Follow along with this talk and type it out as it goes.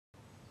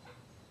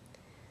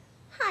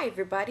Hi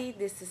everybody,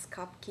 this is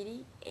Cop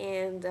Kitty,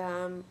 and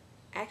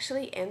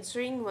actually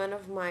answering one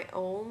of my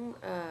own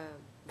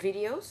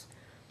videos.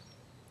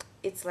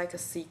 It's like a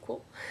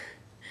sequel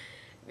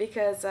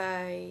because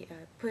I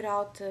put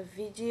out a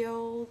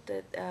video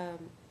that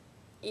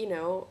you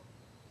know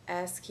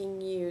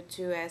asking you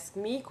to ask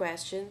me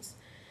questions,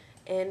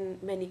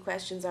 and many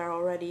questions are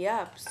already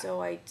up.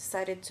 So I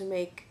decided to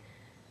make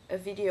a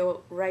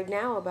video right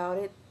now about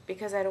it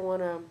because I don't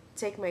want to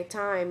take my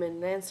time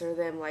and answer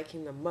them like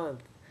in a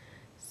month.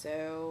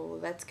 So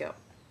let's go.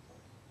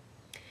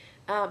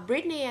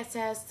 Brittany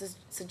has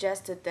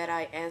suggested that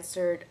I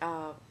answered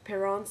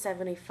Perron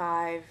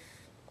 75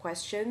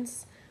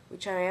 questions,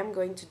 which I am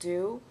going to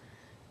do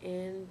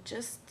in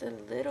just a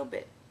little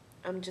bit.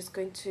 I'm just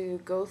going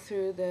to go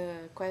through the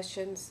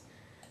questions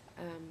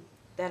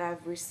that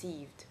I've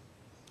received.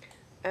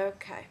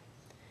 Okay.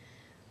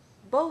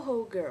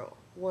 Boho Girl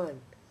 1.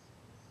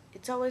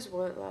 It's always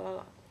one, la la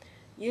la.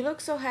 You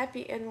look so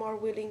happy and more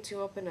willing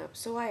to open up.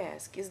 So I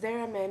ask, is there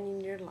a man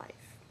in your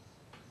life?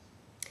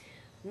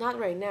 Not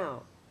right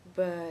now,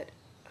 but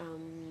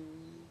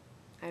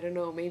I don't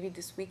know. Maybe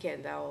this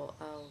weekend I'll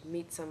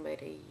meet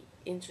somebody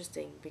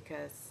interesting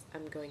because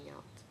I'm going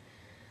out.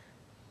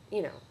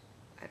 You know,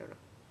 I don't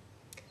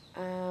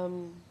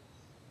know.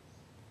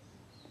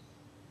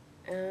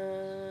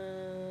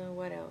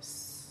 What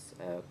else?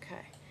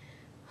 Okay.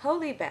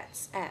 Holy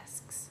Bats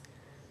asks,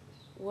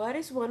 what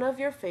is one of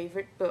your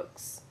favorite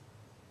books?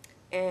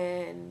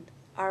 And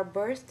are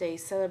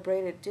birthdays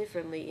celebrated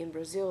differently in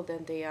Brazil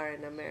than they are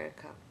in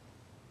America?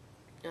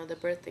 Now the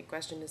birthday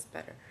question is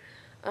better.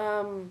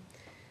 Um,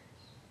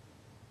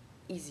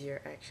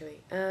 Easier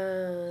actually.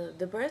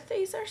 The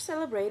birthdays are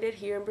celebrated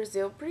here in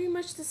Brazil pretty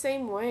much the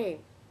same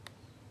way.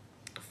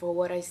 For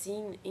what I've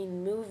seen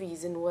in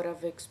movies and what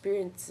I've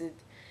experienced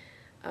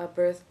a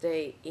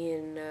birthday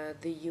in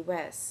the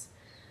US.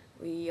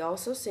 We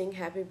also sing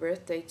happy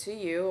birthday to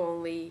you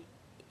only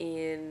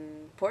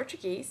in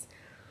Portuguese,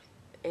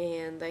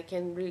 and I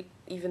can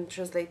even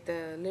translate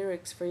the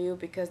lyrics for you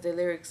because the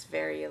lyrics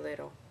vary a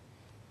little.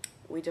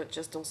 We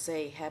don't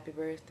say happy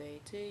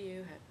birthday to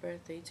you, happy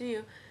birthday to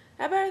you,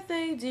 happy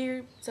birthday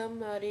dear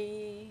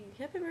somebody,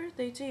 happy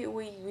birthday to you.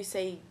 We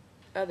say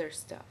other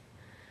stuff.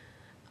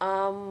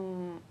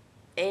 Um,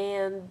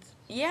 and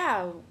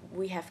yeah,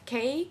 we have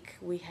cake,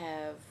 we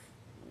have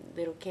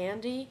little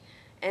candy,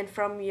 and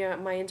from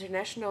my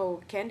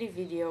international candy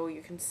video,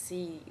 you can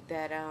see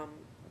that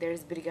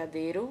there's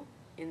brigadeiro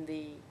in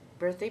the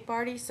birthday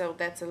party, so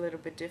that's a little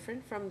bit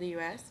different from the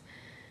US.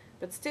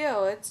 But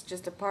still, it's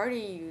just a party.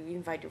 You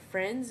invite your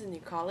friends and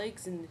your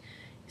colleagues, and you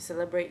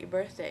celebrate your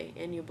birthday,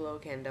 and you blow a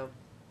candle.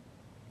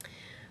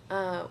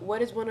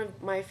 What is one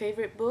of my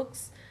favorite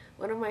books?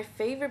 One of my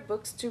favorite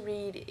books to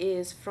read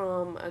is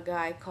from a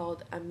guy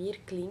called Amyr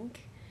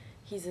Klink.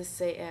 He's a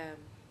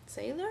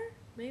sailor,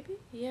 maybe?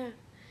 Yeah.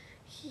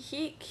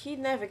 He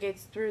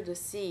navigates through the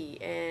sea,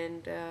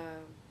 and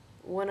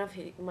one of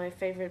my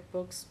favorite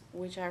books,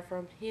 which are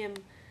from him,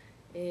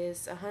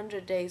 is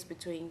 100 Days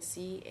Between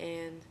Sea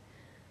and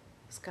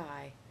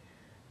Sky.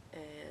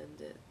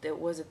 And there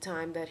was a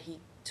time that he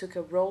took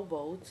a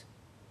rowboat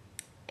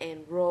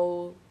and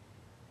rowed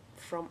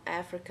from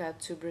Africa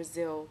to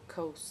Brazil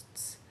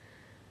coasts.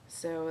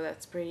 So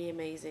that's pretty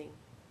amazing.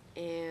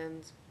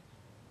 And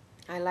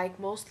I like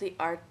mostly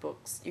art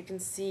books. You can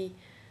see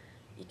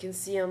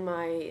on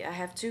my I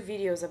have two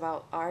videos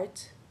about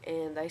art,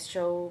 and I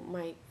show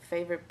my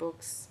favorite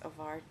books of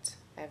art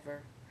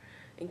ever,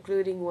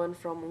 including one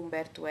from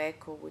Umberto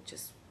Eco, which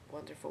is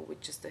wonderful,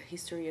 which is the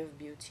history of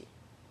beauty.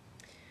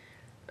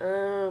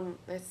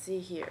 Let's see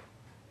here.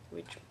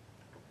 Which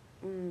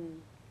mm,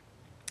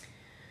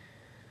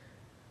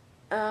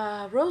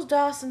 Rose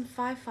Dawson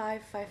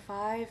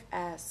 5555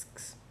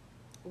 asks,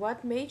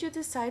 what made you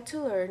decide to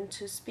learn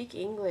to speak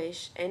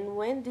English and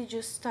when did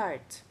you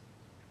start?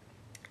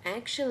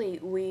 Actually,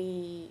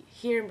 we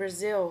here in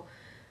Brazil,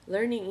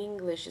 learning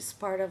English is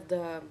part of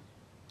the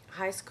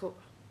high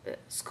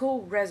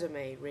school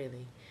resume,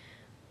 really.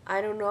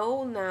 I don't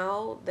know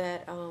now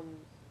that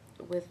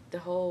with the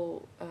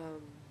whole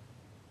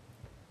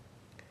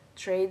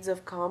trades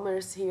of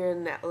commerce here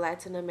in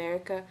Latin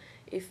America,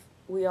 if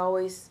we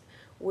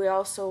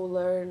also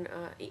learn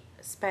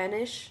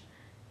Spanish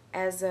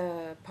as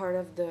a part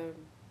of the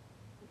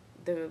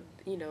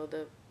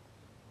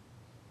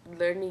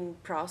learning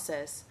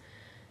process.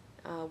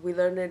 We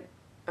learn it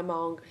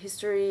among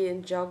history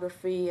and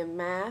geography and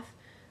math.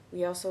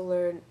 We also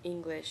learn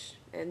English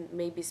and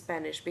maybe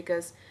Spanish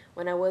because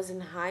when I was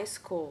in high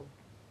school,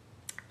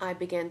 I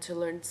began to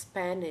learn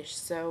Spanish.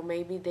 So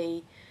maybe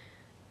they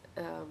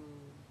um,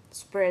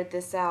 spread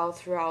this out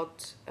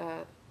throughout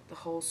the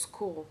whole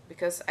school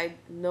because I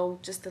know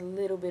just a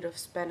little bit of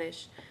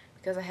Spanish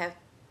because I have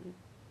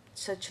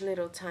such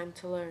little time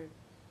to learn.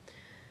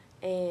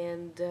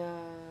 And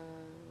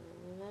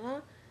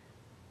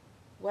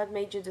what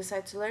made you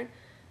decide to learn?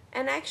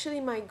 And actually,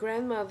 my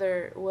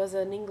grandmother was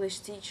an English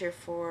teacher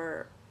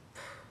for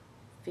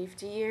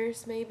 50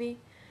 years, maybe.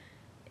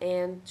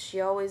 And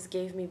she always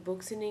gave me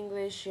books in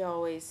English. She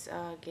always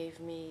gave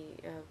me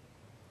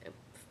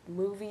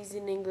movies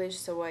in English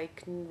so I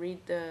can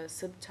read the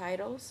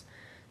subtitles.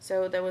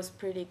 So that was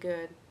pretty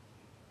good.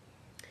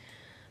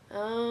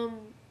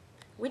 Um,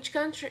 which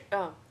country?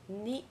 Oh,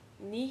 Nihilang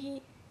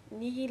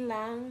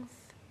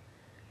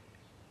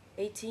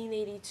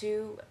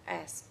 1882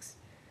 asks,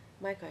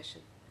 my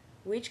question.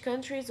 Which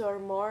countries or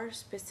more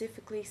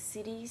specifically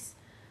cities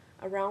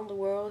around the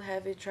world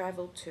have you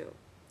traveled to?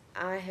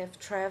 I have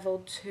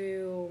traveled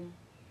to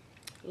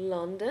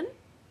London.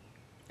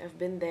 I've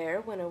been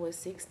there when I was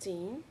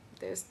 16.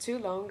 That's too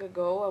long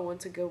ago. I want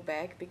to go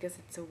back because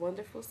it's a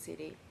wonderful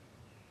city.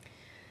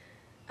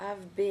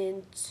 I've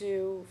been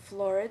to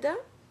Florida,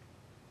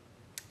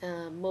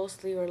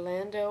 mostly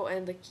Orlando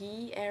and the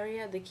Key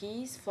area, the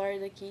Keys,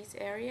 Florida Keys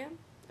area.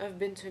 I've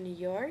been to New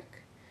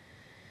York,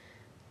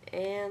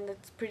 and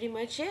that's pretty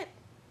much it.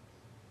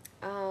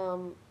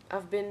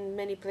 I've been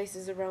many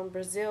places around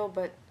Brazil,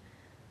 but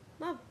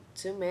not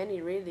too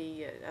many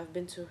really. I've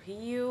been to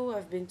Rio,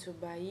 I've been to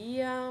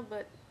Bahia,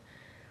 but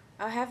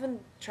I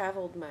haven't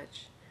traveled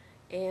much.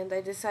 And I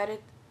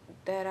decided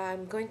that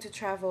I'm going to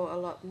travel a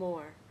lot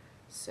more.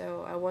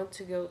 So I want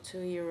to go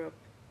to Europe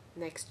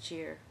next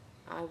year.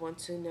 I want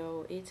to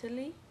know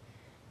Italy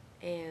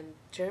and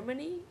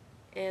Germany,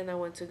 and I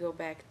want to go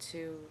back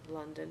to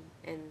London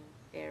and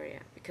area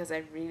because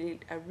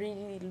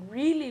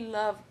really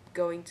love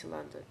going to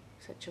London.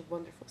 Such a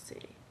wonderful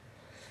city.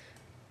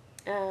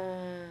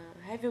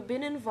 Have you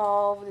been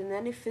involved in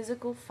any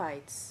physical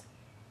fights?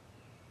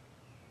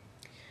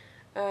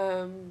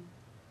 Um,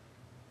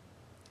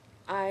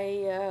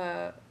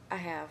 I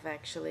have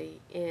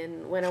actually.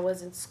 In when I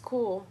was in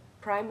school,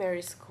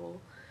 primary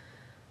school,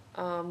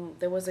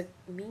 there was a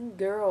mean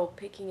girl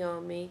picking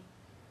on me,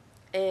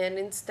 and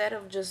instead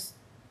of just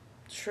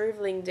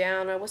shriveling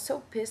down, I was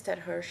so pissed at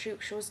her. She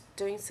was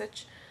doing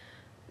such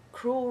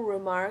cruel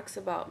remarks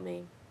about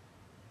me.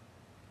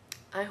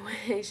 I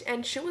wish,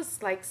 and she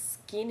was like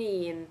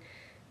skinny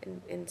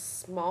and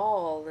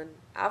small, and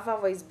I've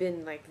always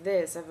been like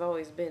this. I've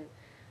always been,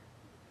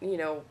 you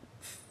know,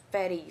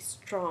 fatty,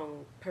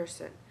 strong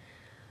person.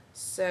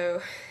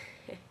 So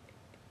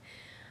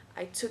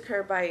I took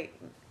her by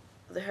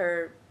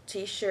her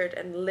t-shirt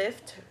and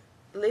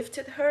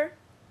lifted her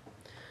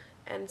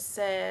and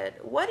said,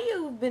 "What have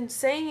you been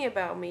saying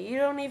about me? You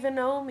don't even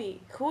know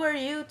me. Who are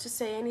you to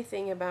say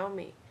anything about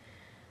me?"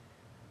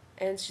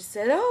 And she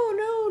said,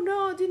 "Oh,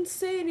 no, I didn't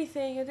say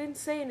anything. I didn't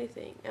say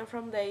anything." And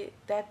from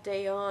that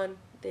day on,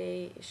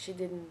 she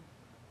didn't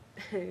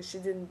she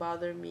didn't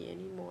bother me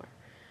anymore.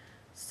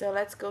 So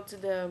let's go to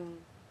the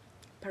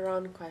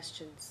Peron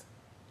questions.